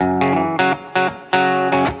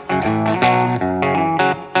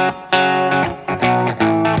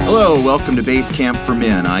Hello, welcome to Base Camp for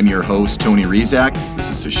Men. I'm your host, Tony Rizak. This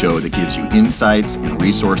is the show that gives you insights and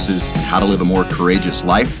resources on how to live a more courageous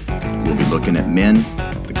life. We'll be looking at men,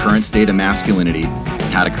 the current state of masculinity,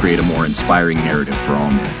 and how to create a more inspiring narrative for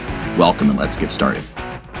all men. Welcome, and let's get started.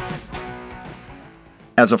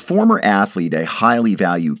 As a former athlete, I highly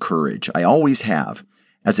value courage. I always have.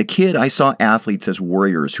 As a kid, I saw athletes as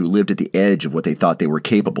warriors who lived at the edge of what they thought they were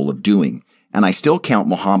capable of doing. And I still count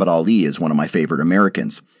Muhammad Ali as one of my favorite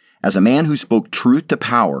Americans. As a man who spoke truth to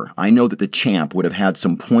power, I know that the champ would have had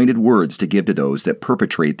some pointed words to give to those that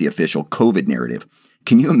perpetrate the official COVID narrative.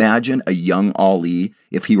 Can you imagine a young Ali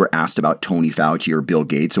if he were asked about Tony Fauci or Bill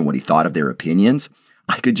Gates and what he thought of their opinions?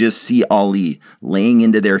 I could just see Ali laying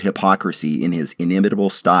into their hypocrisy in his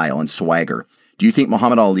inimitable style and swagger. Do you think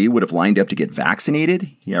Muhammad Ali would have lined up to get vaccinated?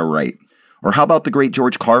 Yeah, right. Or how about the great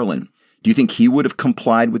George Carlin? Do you think he would have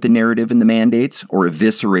complied with the narrative and the mandates, or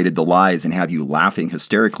eviscerated the lies and have you laughing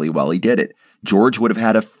hysterically while he did it? George would have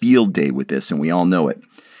had a field day with this, and we all know it.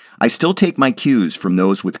 I still take my cues from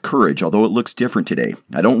those with courage, although it looks different today.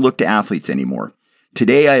 I don't look to athletes anymore.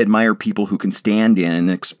 Today, I admire people who can stand in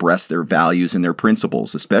and express their values and their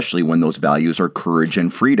principles, especially when those values are courage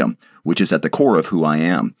and freedom, which is at the core of who I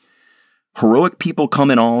am. Heroic people come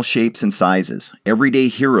in all shapes and sizes, everyday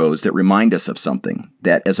heroes that remind us of something,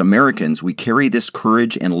 that as Americans, we carry this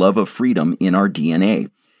courage and love of freedom in our DNA.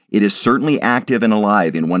 It is certainly active and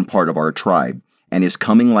alive in one part of our tribe, and is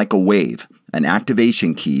coming like a wave, an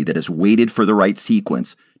activation key that has waited for the right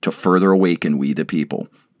sequence to further awaken we the people.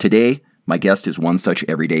 Today, my guest is one such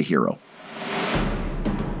everyday hero.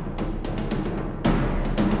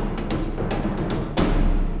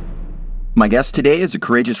 My guest today is a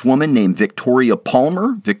courageous woman named Victoria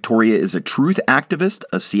Palmer. Victoria is a truth activist,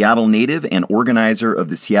 a Seattle native, and organizer of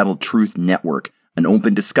the Seattle Truth Network, an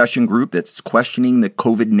open discussion group that's questioning the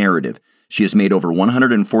COVID narrative. She has made over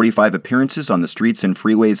 145 appearances on the streets and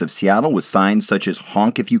freeways of Seattle with signs such as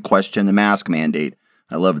 "Honk if you question the mask mandate."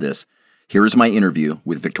 I love this. Here is my interview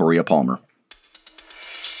with Victoria Palmer.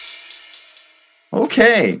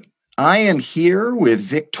 Okay. I am here with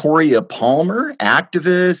Victoria Palmer,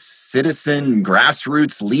 activist, citizen,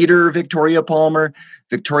 grassroots leader, Victoria Palmer.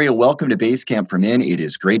 Victoria, welcome to Base Camp for Men. It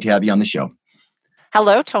is great to have you on the show.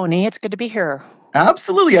 Hello, Tony. It's good to be here.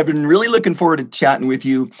 Absolutely. I've been really looking forward to chatting with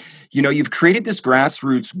you. You know, you've created this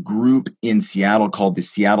grassroots group in Seattle called the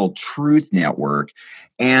Seattle Truth Network.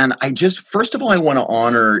 And first of all, I want to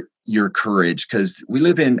honor your courage because we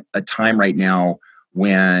live in a time right now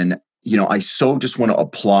when I so just want to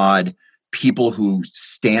applaud people who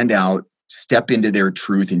stand out, step into their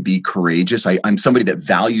truth, and be courageous. I'm somebody that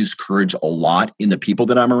values courage a lot in the people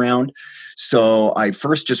that I'm around. So I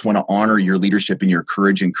first just want to honor your leadership and your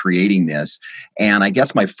courage in creating this. And I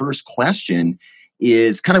guess my first question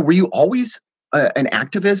is were you always an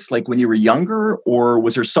activist, like when you were younger, or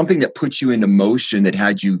was there something that put you into motion that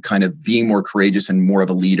had you kind of being more courageous and more of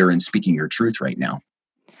a leader and speaking your truth right now?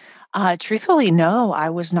 Truthfully, no, I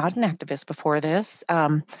was not an activist before this.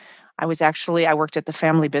 I worked at the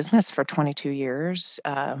family business for 22 years,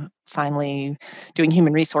 finally doing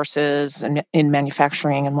human resources and in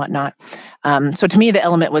manufacturing and whatnot. So to me, the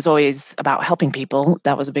element was always about helping people.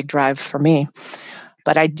 That was a big drive for me.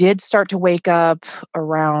 But I did start to wake up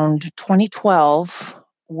around 2012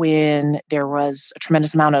 when there was a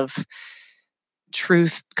tremendous amount of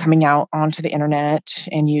truth coming out onto the internet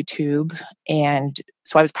and YouTube. And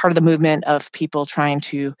so I was part of the movement of people trying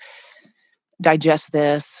to digest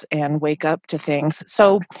this and wake up to things.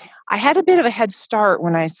 So I had a bit of a head start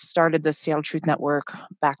when I started the Seattle Truth Network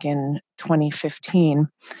back in 2015.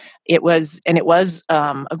 It was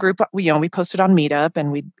a group, we posted on Meetup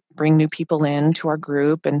and we'd bring new people in to our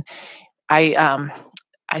group. And I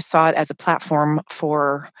saw it as a platform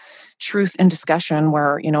for truth and discussion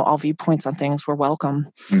where, all viewpoints on things were welcome.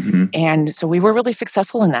 Mm-hmm. And so we were really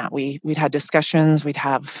successful in that. We'd had discussions, we'd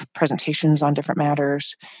have presentations on different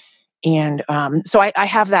matters. And so I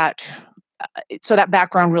have that. So that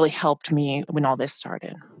background really helped me when all this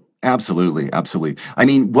started. Absolutely. Absolutely. I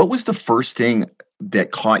mean, what was the first thing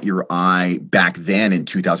that caught your eye back then in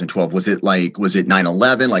 2012? Was it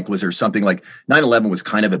 9/11? Like, was there something like 9/11 was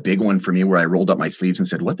kind of a big one for me where I rolled up my sleeves and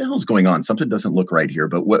said, what the hell is going on? Something doesn't look right here.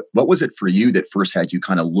 But what was it for you that first had you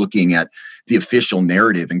kind of looking at the official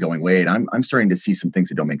narrative and going, wait, I'm starting to see some things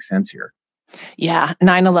that don't make sense here? Yeah,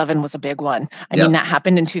 9/11 was a big one. I mean, that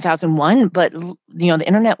happened in 2001, but the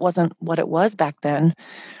internet wasn't what it was back then,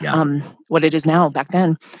 what it is now back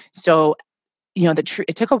then. So,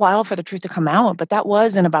 it took a while for the truth to come out, but that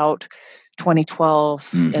was in about 2012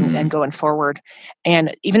 and going forward.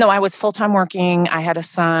 And even though I was full-time working, I had a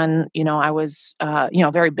son, I was,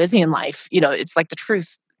 very busy in life. It's like the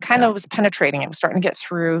truth kind Yeah. of was penetrating. It was starting to get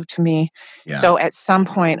through to me. Yeah. So at some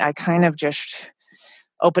point, I kind of just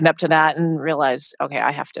opened up to that and realized, okay,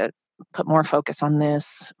 I have to put more focus on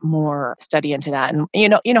this, more study into that. And you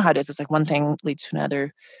know how it is. It's like one thing leads to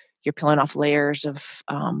another. You're peeling off layers of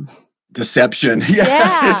Deception.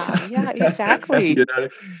 Yeah. yeah, yeah, exactly. You know?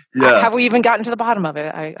 Yeah. Have we even gotten to the bottom of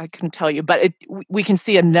it? I couldn't tell you, but we can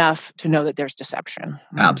see enough to know that there's deception.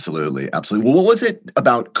 Absolutely, absolutely. Well, what was it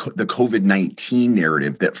about the COVID-19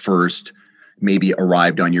 narrative that first maybe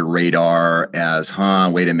arrived on your radar as,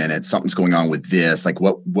 wait a minute, something's going on with this? Like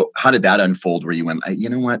how did that unfold where you went, you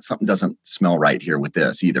know what, something doesn't smell right here with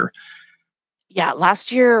this either? Yeah,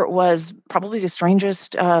 last year was probably the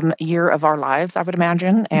strangest year of our lives, I would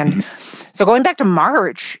imagine. And Mhm. so going back to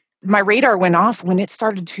March, my radar went off when it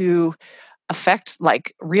started to affect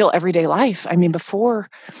like real everyday life. I mean, before,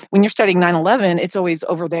 when you're studying 9/11, it's always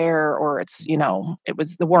over there, or it's, it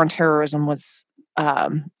was the war on terrorism was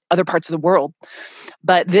other parts of the world.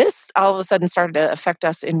 But this all of a sudden started to affect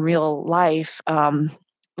us in real life.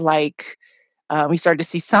 Like we started to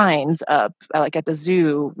see signs up, like at the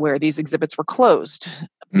zoo, where these exhibits were closed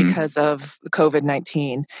Mm. because of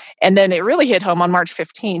COVID-19. And then it really hit home on March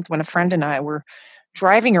 15th when a friend and I were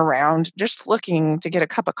driving around just looking to get a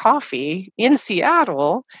cup of coffee in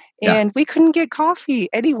Seattle, Yeah. and we couldn't get coffee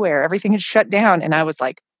anywhere. Everything had shut down. And I was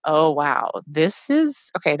like, oh, wow, this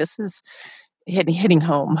is okay. This is hitting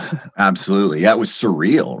home. Absolutely. Yeah, it was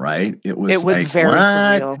surreal, right? It It was was like, very what?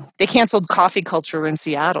 surreal. They canceled coffee culture in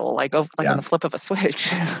Seattle, like on Yeah. the flip of a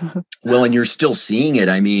switch. Well, and you're still seeing it.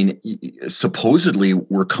 I mean, supposedly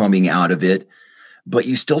we're coming out of it, but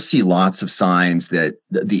you still see lots of signs that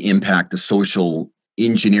the impact, the social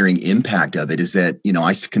engineering impact of it is that,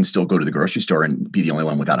 I can still go to the grocery store and be the only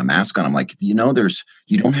one without a mask on. I'm like, you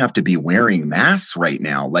don't have to be wearing masks right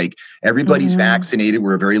now. Like everybody's Mhm. vaccinated.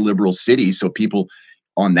 We're a very liberal city. So people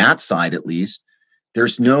on that side, at least,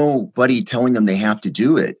 there's nobody telling them they have to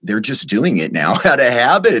do it. They're just doing it now out of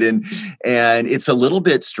habit. And it's a little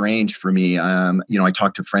bit strange for me. I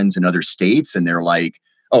talk to friends in other states and they're like,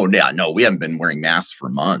 oh yeah, no, we haven't been wearing masks for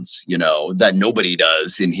months, that nobody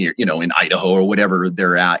does in here, in Idaho or whatever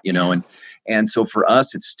they're at, Yeah. and so for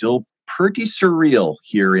us, it's still pretty surreal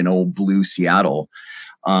here in old blue Seattle.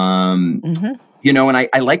 Um, Mhm. and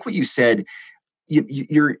I like what you said.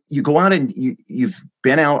 You go out and you've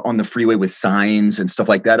been out on the freeway with signs and stuff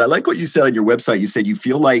like that. I like what you said on your website. You said you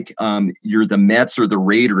feel like you're the Mets or the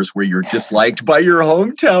Raiders, where you're disliked by your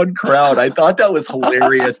hometown crowd. I thought that was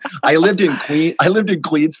hilarious. I lived in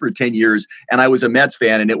Queens for 10 years, and I was a Mets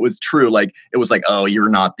fan, and it was true. Like it was like, oh, you're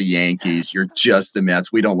not the Yankees. You're just the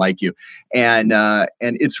Mets. We don't like you, and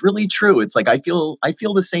it's really true. It's like I feel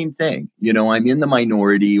the same thing. I'm in the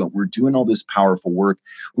minority. We're doing all this powerful work.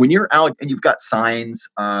 When you're out and you've got signs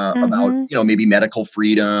about Mhm. maybe medical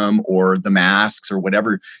freedom or the masks or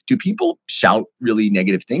whatever, do people shout really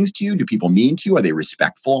negative things to you? Do people mean to you? Are they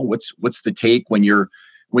respectful? What's the take when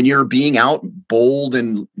you're being out bold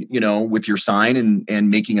and with your sign and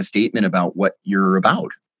making a statement about what you're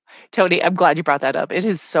about? Tony, I'm glad you brought that up. It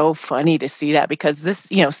is so funny to see that because this,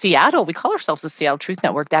 Seattle, we call ourselves the Seattle Truth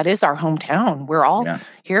Network. That is our hometown. We're all Yeah.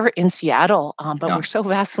 here in Seattle, but Yeah. we're so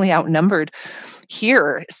vastly outnumbered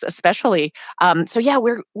here, especially. So yeah,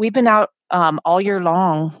 we've been out all year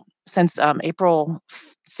long since April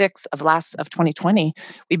 6th of 2020.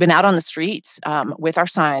 We've been out on the streets with our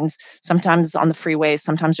signs, sometimes on the freeway,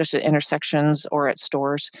 sometimes just at intersections or at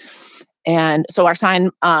stores. And so our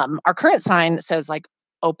sign, our current sign says like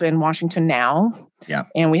 "Open Washington Now," Yeah.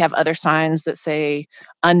 and we have other signs that say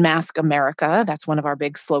 "Unmask America." That's one of our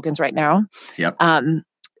big slogans right now. Yep. Um,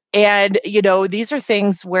 and these are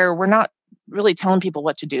things where we're not really telling people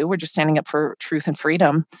what to do. We're just standing up for truth and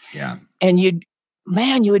freedom. Yeah. And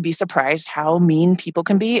you would be surprised how mean people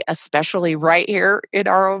can be, especially right here in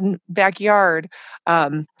our own backyard.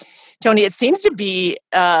 Um, Tony, it seems to be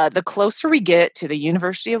the closer we get to the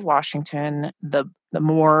University of Washington, the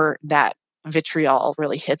more that vitriol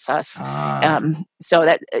really hits us. Ah, So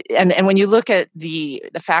that and when you look at the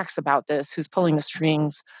facts about this, who's pulling the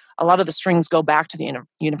strings, a lot of the strings go back to the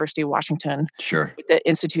University of Washington sure. with the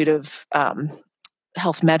Institute of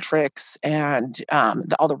Health Metrics and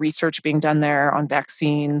all the research being done there on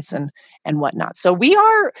vaccines and whatnot. So we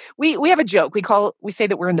have a joke. We say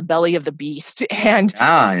that we're in the belly of the beast, and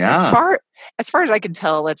Yeah. as Yeah. far as far as I can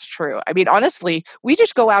tell, that's true. I mean, honestly, we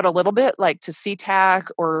just go out a little bit, like to SeaTac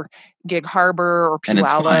or Gig Harbor or And it's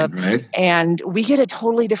Puyallup, fine, right? and we get a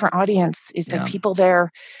totally different audience. It's like Yeah. people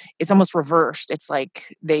there, it's almost reversed. It's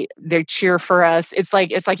like they cheer for us. It's like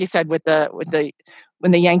you said with the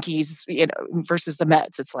when the Yankees, versus the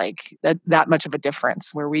Mets, it's like that much of a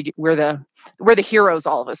difference where we're the heroes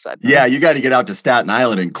all of a Yeah, sudden. you got to get out to Staten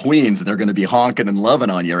Island and Queens, and they're going to be honking and loving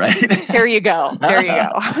on you, right? There you go. There you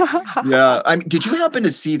go. Yeah. I mean, did you happen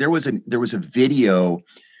to see there was a video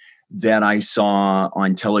that I saw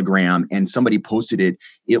on Telegram, and somebody posted it.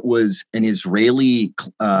 It was an Israeli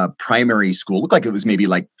primary school. Looked like it was maybe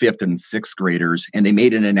like fifth and sixth graders, and they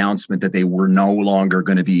made an announcement that they were no longer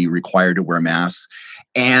going to be required to wear masks.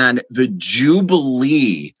 And the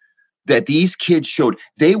jubilee that these kids showed,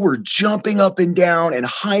 they were jumping up and down and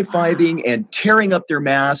high-fiving and tearing up their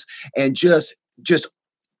masks, and just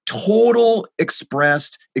total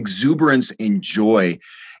expressed exuberance and joy.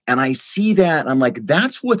 And I see that, and I'm like,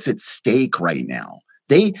 that's what's at stake right now.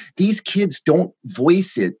 These kids don't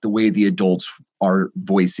voice it the way the adults are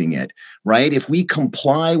voicing it, right? If we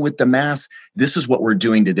comply with the mask, this is what we're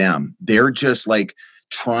doing to them. They're just like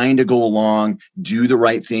trying to go along, do the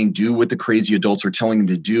right thing, do what the crazy adults are telling them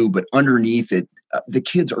to do. But underneath it, the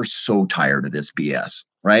kids are so tired of this BS,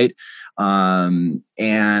 right? And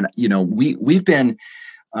we've been.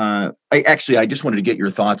 I just wanted to get your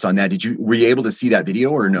thoughts on that. Were you able to see that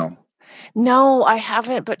video or no? No, I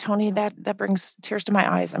haven't, but Tony, that brings tears to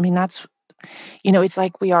my eyes. I mean, it's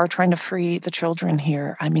like we are trying to free the children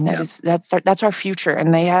here. I mean, Yeah, that's our future,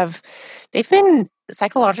 and they've been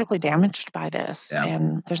psychologically damaged by this, yeah,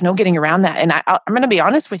 and there's no getting around that. And I'm going to be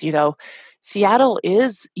honest with you, though, Seattle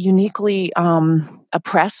is uniquely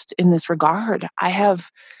oppressed in this regard.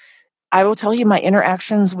 I will tell you, my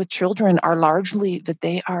interactions with children are largely that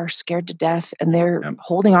they are scared to death, and they're yeah,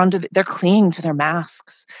 holding on to, they're clinging to their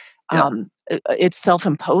masks. yeah. It's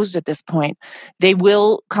self-imposed at this point. They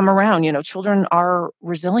will come around. Children are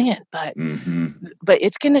resilient, but Hmm.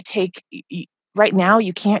 it's going to take. Right now,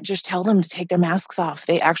 you can't just tell them to take their masks off.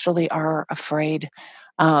 They actually are afraid.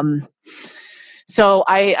 Um, so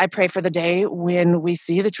I pray for the day when we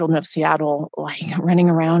see the children of Seattle like running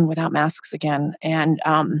around without masks again. And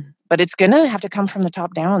but it's going to have to come from the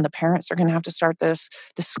top down. The parents are going to have to start this.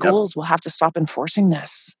 The Yep. schools will have to stop enforcing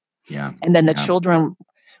this, Yeah. and then the Yeah. children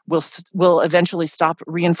will eventually stop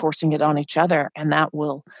reinforcing it on each other, and that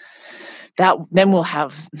then we'll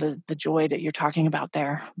have the joy that you're talking about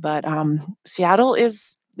there. But Seattle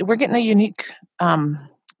is we're getting a unique.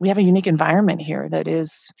 We have a unique environment here that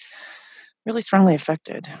is really strongly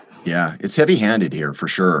affected. Yeah. It's heavy handed here for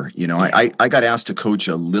sure. Yeah. I got asked to coach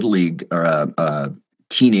a little league or a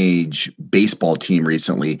teenage baseball team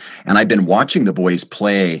recently, and I've been watching the boys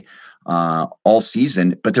play all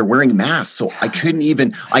season, but they're wearing masks. So I couldn't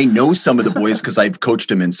even, I know some of the boys because I've coached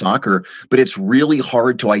them in soccer, but it's really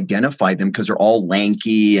hard to identify them because they're all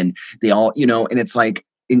lanky and they all, and it's like,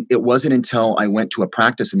 it wasn't until I went to a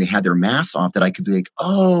practice and they had their masks off that I could be like,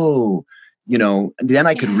 oh, and then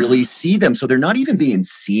I could Yeah. really see them. So they're not even being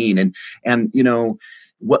seen. And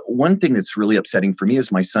what one thing that's really upsetting for me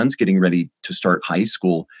is my son's getting ready to start high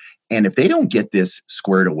school. And if they don't get this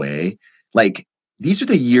squared away, like these are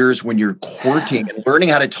the years when you're courting and learning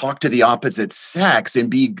how to talk to the opposite sex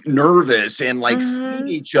and be nervous and like seeing Mhm.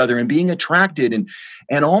 each other and being attracted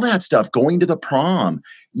and all that stuff, going to the prom.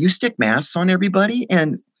 You stick masks on everybody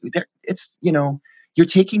and it's, you're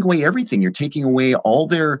taking away everything. You're taking away all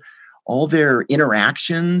their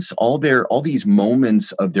interactions, all these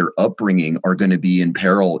moments of their upbringing are going to be in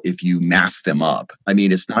peril if you mask them up. I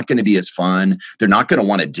mean, it's not going to be as fun. They're not going to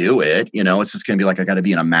want to do it. It's just going to be like, I got to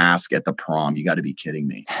be in a mask at the prom. You got to be kidding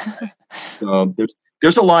me. So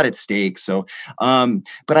there's a lot at stake. So,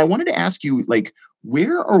 but I wanted to ask you, like,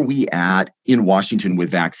 where are we at in Washington with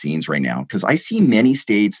vaccines right now? Because I see many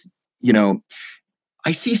states,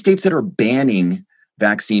 I see states that are banning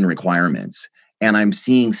vaccine requirements. And I'm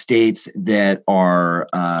seeing states that are,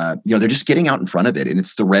 they're just getting out in front of it. And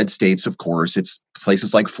it's the red states, of course. It's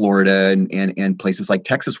places like Florida and places like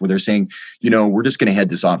Texas where they're saying, we're just going to head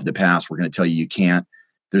this off the pass. We're going to tell you can't.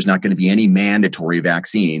 There's not going to be any mandatory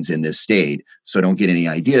vaccines in this state. So don't get any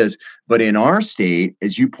ideas. But in our state,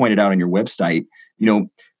 as you pointed out on your website,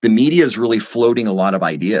 the media is really floating a lot of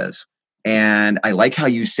ideas. And I like how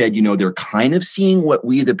you said, they're kind of seeing what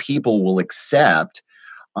we, the people, will accept.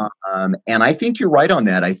 And I think you're right on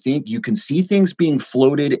that. I think you can see things being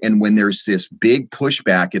floated. And when there's this big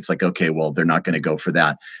pushback, it's like, okay, well, they're not going to go for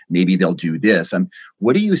that. Maybe they'll do this.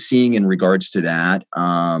 What are you seeing in regards to that?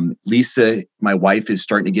 Lisa, my wife, is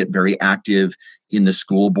starting to get very active in the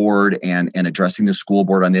school board and addressing the school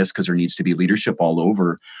board on this because there needs to be leadership all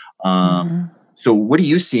over. Mhm. So what are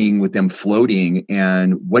you seeing with them floating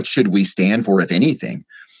and what should we stand for, if anything?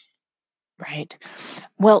 Right.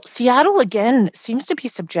 Well, Seattle again seems to be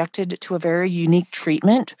subjected to a very unique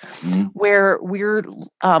treatment Mhm. where we're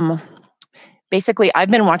um basically, I've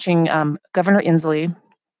been watching Governor Inslee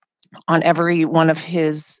on every one of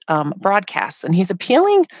his broadcasts, and he's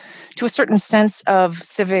appealing to a certain sense of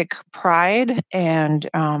civic pride and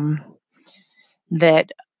that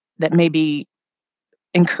that may be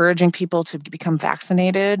encouraging people to become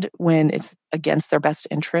vaccinated when it's against their best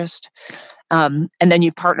interest. And then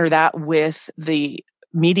you partner that with the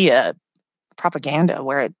media propaganda,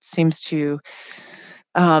 where it seems to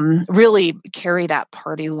really carry that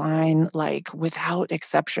party line, like without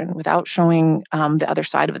exception, without showing the other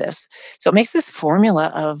side of this. So it makes this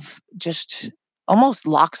formula of just almost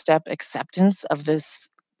lockstep acceptance of this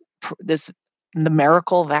the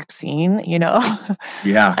miracle vaccine,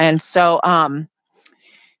 Yeah. and so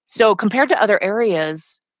compared to other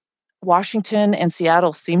areas, Washington and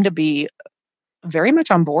Seattle seem to be very much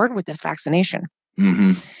on board with this vaccination.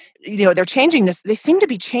 Hmm. They're changing this. They seem to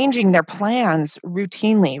be changing their plans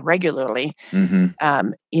routinely, regularly, Hmm.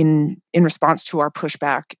 in response to our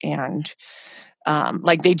pushback. And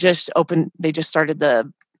like they just started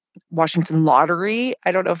the Washington lottery.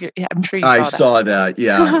 I don't know if I'm sure you I saw that. saw that.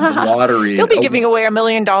 Yeah. The lottery. They'll be Oh, giving away $1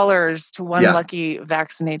 million to one yeah. lucky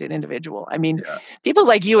vaccinated individual. I mean, Yeah. people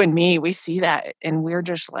like you and me, we see that, and we're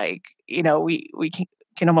just like, we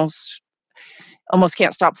can almost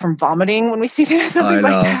can't stop from vomiting when we see something I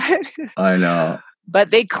like know. that. I know.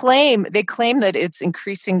 But they claim that it's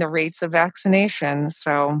increasing the rates of vaccination.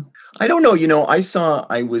 So I don't know.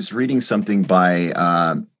 I was reading something by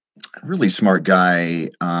a really smart guy,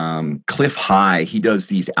 Cliff High. He does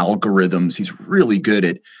these algorithms. He's really good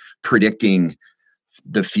at predicting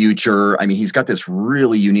the future. I mean, he's got this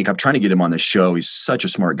really unique, I'm trying to get him on the show. He's such a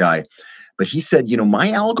smart guy. But he said, my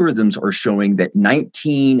algorithms are showing that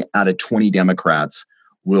 19 out of 20 Democrats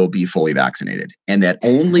will be fully vaccinated, and that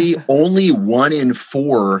only 1 in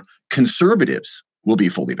 4 conservatives will be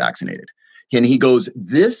fully vaccinated. And he goes,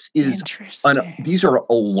 interesting. these are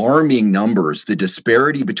alarming numbers, the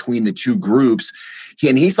disparity between the two groups.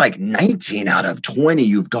 And he's like, 19 out of 20,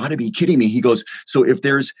 you've got to be kidding me. He goes, so if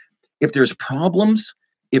there's problems,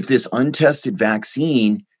 if this untested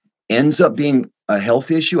vaccine ends up being a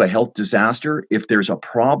health issue, a health disaster, if there's a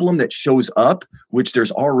problem that shows up, which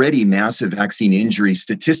there's already massive vaccine injury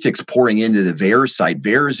statistics pouring into the VAERS side.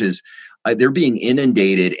 VAERS is, they're being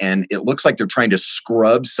inundated, and it looks like they're trying to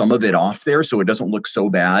scrub some of it off there so it doesn't look so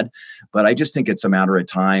bad. But I just think it's a matter of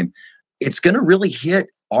time. It's going to really hit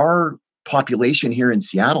our population here in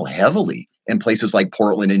Seattle heavily, and places like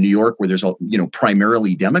Portland and New York, where there's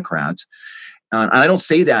primarily Democrats. And I don't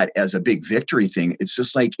say that as a big victory thing. It's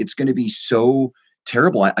just like, it's going to be so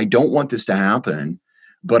terrible. I don't want this to happen,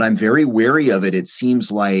 but I'm very wary of it. It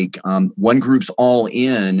seems like one group's all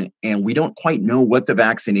in, and we don't quite know what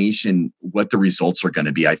the results are going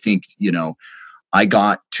to be. I think, I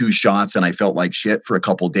got 2 shots and I felt like shit for a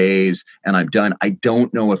couple days and I'm done. I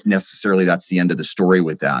don't know if necessarily that's the end of the story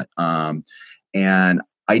with that. And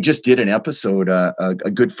I just did an episode, a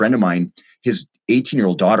good friend of mine, his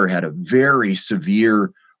 18-year-old daughter had a very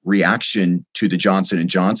severe reaction to the Johnson &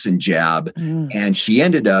 Johnson jab. And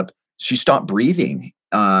she stopped breathing.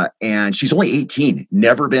 And she's only 18,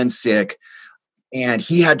 never been sick. And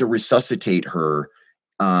he had to resuscitate her.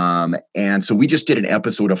 And so we just did an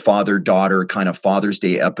episode, a father-daughter kind of Father's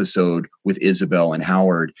Day episode with Isabel and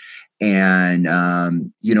Howard. And,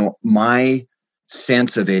 my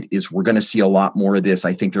sense of it is we're going to see a lot more of this.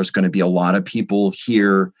 I think there's going to be a lot of people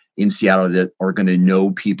here in Seattle that are going to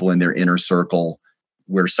know people in their inner circle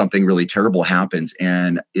where something really terrible happens.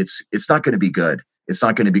 And it's not going to be good. It's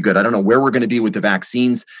not going to be good. I don't know where we're going to be with the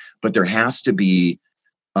vaccines, but there has to be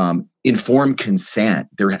informed consent.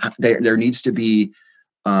 There needs to be,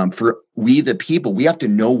 for we the people, we have to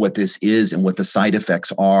know what this is and what the side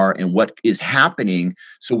effects are and what is happening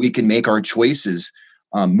so we can make our choices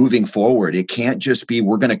moving forward. It can't just be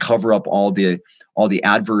we're going to cover up all the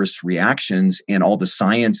adverse reactions and all the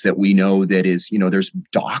science that we know that is, there's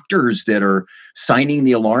doctors that are signing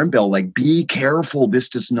the alarm bell, like, be careful, this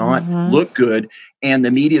does not look good. And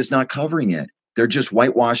the media is not covering it. They're just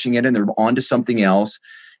whitewashing it and they're on to something else.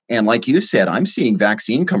 And like you said, I'm seeing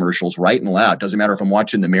vaccine commercials right and loud. Doesn't matter if I'm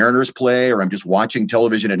watching the Mariners play or I'm just watching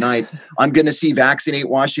television at night. I'm going to see vaccinate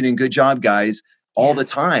Washington. Good job, guys, all the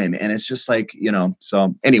time. And it's just like,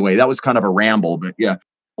 so anyway, that was kind of a ramble, but yeah.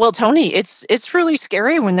 Well, Tony, it's really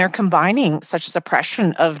scary when they're combining such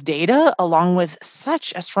suppression of data along with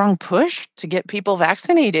such a strong push to get people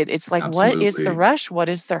vaccinated. It's like, what is the Absolutely. rush? What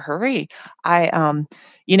is the hurry?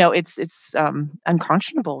 It's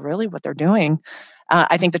unconscionable, really, what they're doing.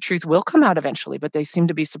 I think the truth will come out eventually, but they seem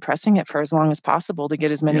to be suppressing it for as long as possible to get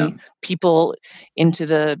as Yeah. many people into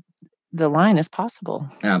the the line is possible.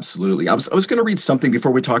 Absolutely. I was going to read something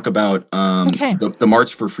before we talk about Okay. the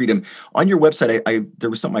March for Freedom. On your website, I there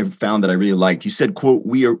was something I found that I really liked. You said, "quote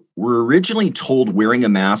were originally told wearing a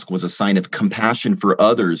mask was a sign of compassion for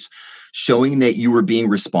others, showing that you were being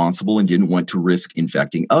responsible and didn't want to risk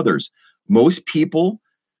infecting others. Most people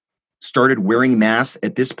started wearing masks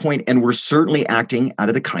at this point and were certainly acting out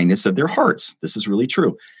of the kindness of their hearts. This is really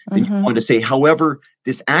true." Then you Hmm. wanted to say, however,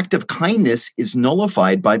 this act of kindness is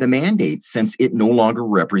nullified by the mandate since it no longer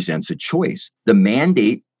represents a choice. The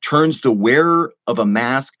mandate turns the wearer of a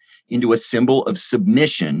mask into a symbol of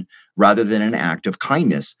submission rather than an act of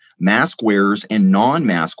kindness. Mask wearers and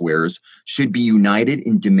non-mask wearers should be united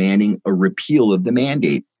in demanding a repeal of the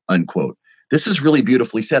mandate, unquote. This is really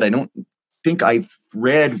beautifully said. I don't think I've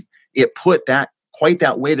read it put that quite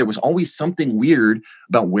that way. There was always something weird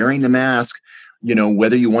about wearing the mask,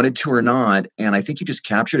 whether you wanted to or not. And I think you just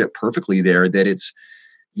captured it perfectly there that it's,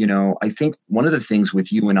 I think one of the things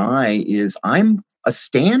with you and I is I'm a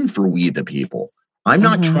stand for we the people. I'm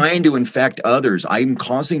not Hmm. trying to infect others. I'm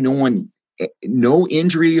causing no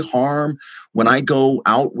injury, harm when I go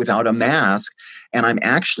out without a mask. And I'm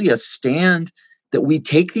actually a stand that we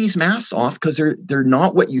take these masks off because they're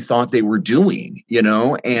not what you thought they were doing.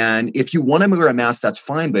 And if you want to wear a mask, that's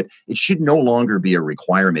fine, but it should no longer be a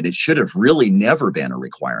requirement. It should have really never been a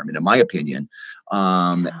requirement, in my opinion.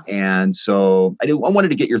 Yeah. And so I wanted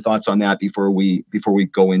to get your thoughts on that before we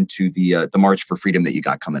go into the March for Freedom that you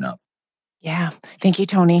got coming up. Yeah. Thank you,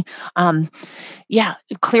 Tony. Um, yeah,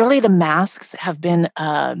 clearly the masks have been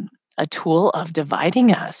a tool of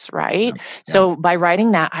dividing us, Yeah, right? yeah, So by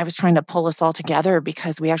writing that, I was trying to pull us all together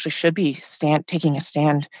because we actually should be taking a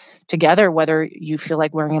stand together, whether you feel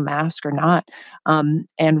like wearing a mask or not,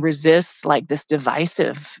 and resist like this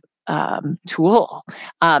divisive tool.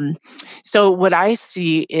 Um, so what I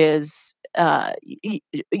see is.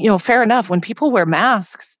 Fair enough. When people wear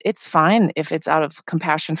masks, it's fine if it's out of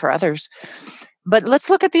compassion for others, but let's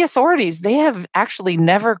look at the authorities. They have actually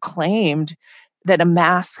never claimed that a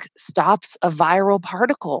mask stops a viral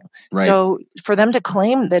particle. right. So for them to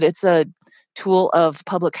claim that it's a tool of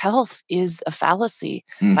public health is a fallacy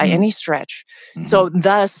by Hmm. any stretch. Hmm. So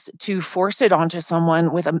thus to force it onto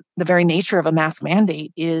someone with the very nature of a mask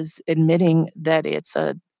mandate is admitting that it's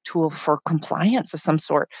a tool for compliance of some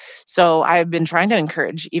sort. So I've been trying to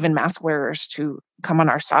encourage even mask wearers to come on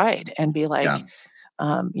our side and be Yeah.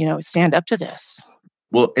 like, stand up to this.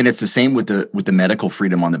 Well, and it's the same with the medical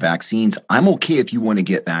freedom on the vaccines. I'm okay if you want to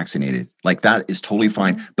get vaccinated. Like that is totally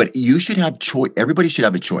fine. Mhm. But you should have choice. Everybody should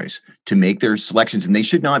have a choice to make their selections, and they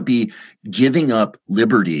should not be giving up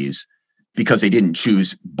liberties because they didn't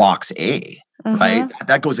choose box A. Right? Mhm.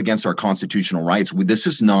 That goes against our constitutional rights. This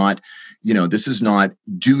is not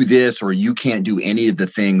do this or you can't do any of the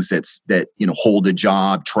things that hold a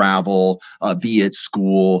job, travel, be at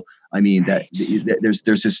school. I mean Right. there's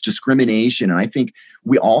this discrimination, and I think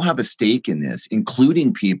we all have a stake in this,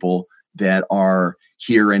 including people that are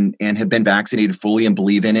here and have been vaccinated fully and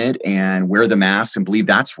believe in it and wear the mask and believe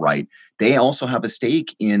that's right. They also have a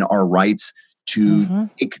stake in our rights to Mhm.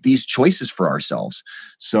 make these choices for ourselves.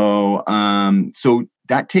 So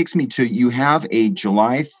that takes me to you have a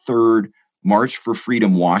July 3rd March for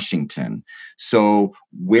Freedom Washington. So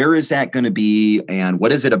where is that going to be and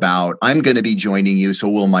what is it about? I'm going to be joining you, so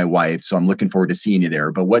will my wife. So I'm looking forward to seeing you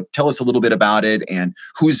there. But tell us a little bit about it and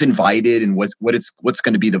who's invited and what's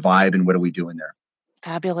going to be the vibe and what are we doing there?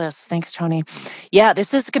 Fabulous. Thanks, Tony. Yeah,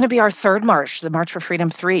 this is going to be our third march, the March for Freedom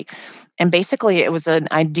 3. And basically, it was an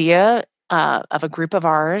idea of a group of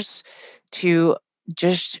ours to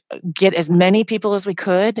just get as many people as we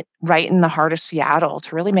could right in the heart of Seattle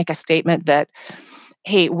to really make a statement that,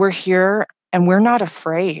 hey, we're here and we're not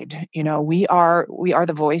afraid. We are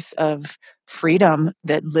the voice of freedom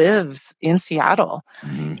that lives in Seattle.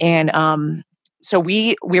 Mhm. And so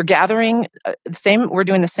we're gathering the same. We're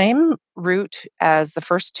doing the same route as the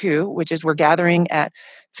first two, which is we're gathering at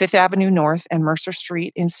Fifth Avenue North and Mercer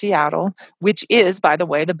Street in Seattle, which is, by the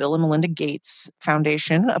way, the Bill and Melinda Gates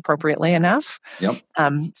Foundation, appropriately enough. Yep.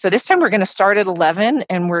 So this time we're going to start at 11,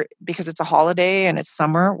 and we're because it's a holiday and it's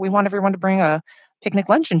summer, we want everyone to bring a picnic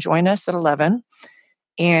lunch and join us at 11,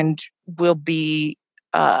 and we'll be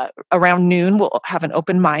around noon we'll have an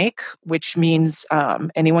open mic, which means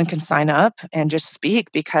anyone can sign up and just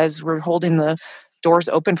speak because we're holding the doors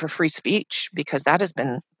open for free speech because that has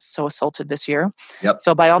been so assaulted this year. Yep.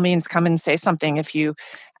 So by all means come and say something if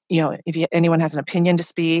anyone has an opinion to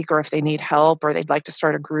speak or if they need help or they'd like to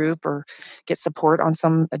start a group or get support on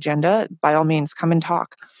some agenda, by all means come and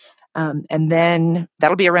talk. And then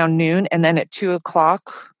that'll be around noon, and then at 2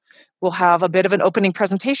 o'clock we'll have a bit of an opening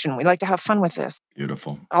presentation. We like to have fun with this.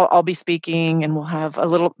 Beautiful. I'll be speaking, and we'll have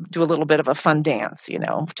do a little bit of a fun dance,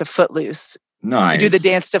 to Footloose. We do the Nice.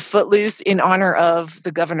 dance to Footloose in honor of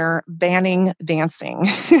the governor banning dancing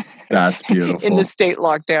That's beautiful. in the state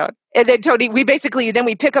lockdown. And then, Tony, we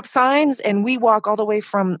pick up signs and we walk all the way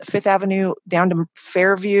from Fifth Avenue down to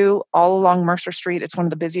Fairview, all along Mercer Street. It's one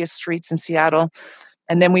of the busiest streets in Seattle.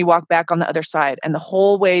 And then we walk back on the other side. And the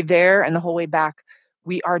whole way there and the whole way back,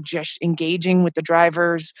 we are just engaging with the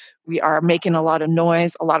drivers. We are making a lot of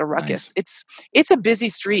noise, a lot of ruckus. Nice. It's a busy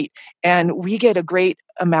street, and we get a great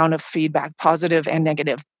amount of feedback, positive and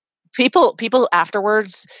negative. People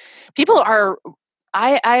afterwards,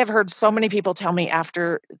 I have heard so many people tell me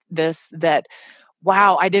after this that,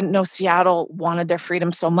 wow, I didn't know Seattle wanted their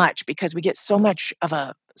freedom so much, because we get so much of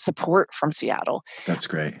a support from Seattle. That's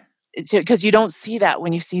great. Because you don't see that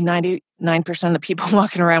when you see 99% of the people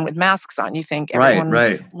walking around with masks on. You think everyone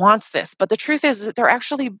wants this. But the truth is that they're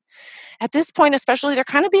actually, at this point especially, they're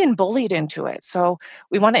kind of being bullied into it. So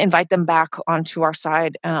we want to invite them back onto our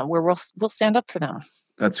side, where we'll stand up for them.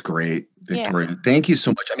 That's great, Victoria. Yeah. Thank you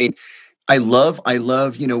so much. I mean, I love,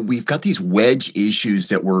 we've got these wedge issues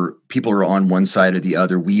that people are on one side or the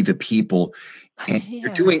other, we the people. And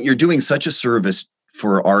Yeah. you're doing such a service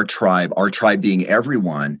for our tribe being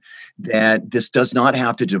everyone, that this does not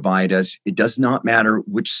have to divide us. It does not matter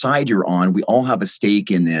which side you're on. We all have a stake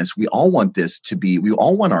in this. We all want we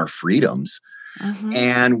all want our freedoms. Mhm.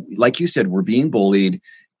 And like you said, we're being bullied.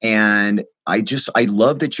 And I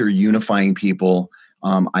love that you're unifying people.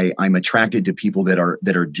 I'm attracted to people that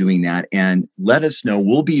are doing that. And let us know.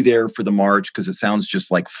 We'll be there for the march, because it sounds just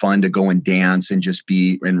like fun to go and dance and just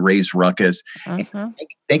and raise ruckus. Mhm.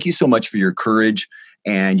 Thank you so much for your courage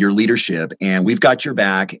and your leadership. And we've got your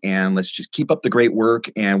back. And let's just keep up the great work.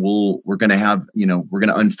 And we're going to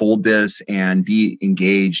unfold this and be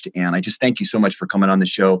engaged. And I just thank you so much for coming on the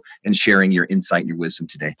show and sharing your insight and your wisdom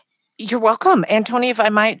today. You're welcome. And Tony, if I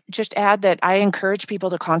might just add that I encourage people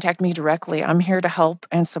to contact me directly. I'm here to help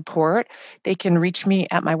and support. They can reach me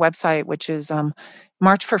at my website, which is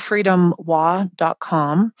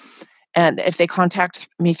marchforfreedomwa.com. And if they contact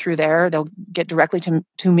me through there, they'll get directly to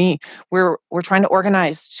me. We're trying to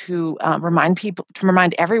organize to remind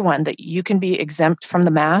everyone that you can be exempt from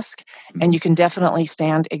the mask, and you can definitely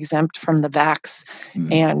stand exempt from the vax.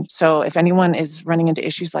 Mhm. And so if anyone is running into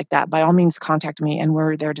issues like that, by all means, contact me, and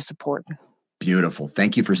we're there to support. Beautiful.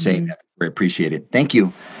 Thank you for saying that. I appreciate it. Thank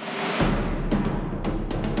you.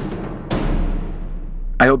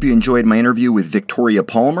 I hope you enjoyed my interview with Victoria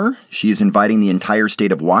Palmer. She is inviting the entire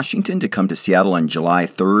state of Washington to come to Seattle on July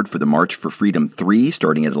 3rd for the March for Freedom 3,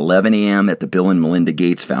 starting at 11 a.m. at the Bill and Melinda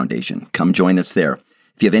Gates Foundation. Come join us there.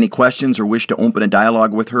 If you have any questions or wish to open a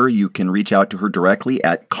dialogue with her, you can reach out to her directly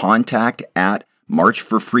at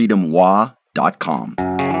contact@marchforfreedomwa.com.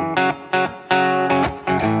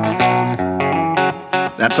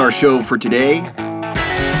 That's our show for today.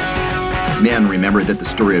 Men, remember that the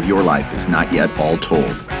story of your life is not yet all told.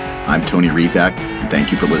 I'm Tony Rizak, and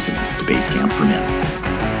thank you for listening to Base Camp for Men.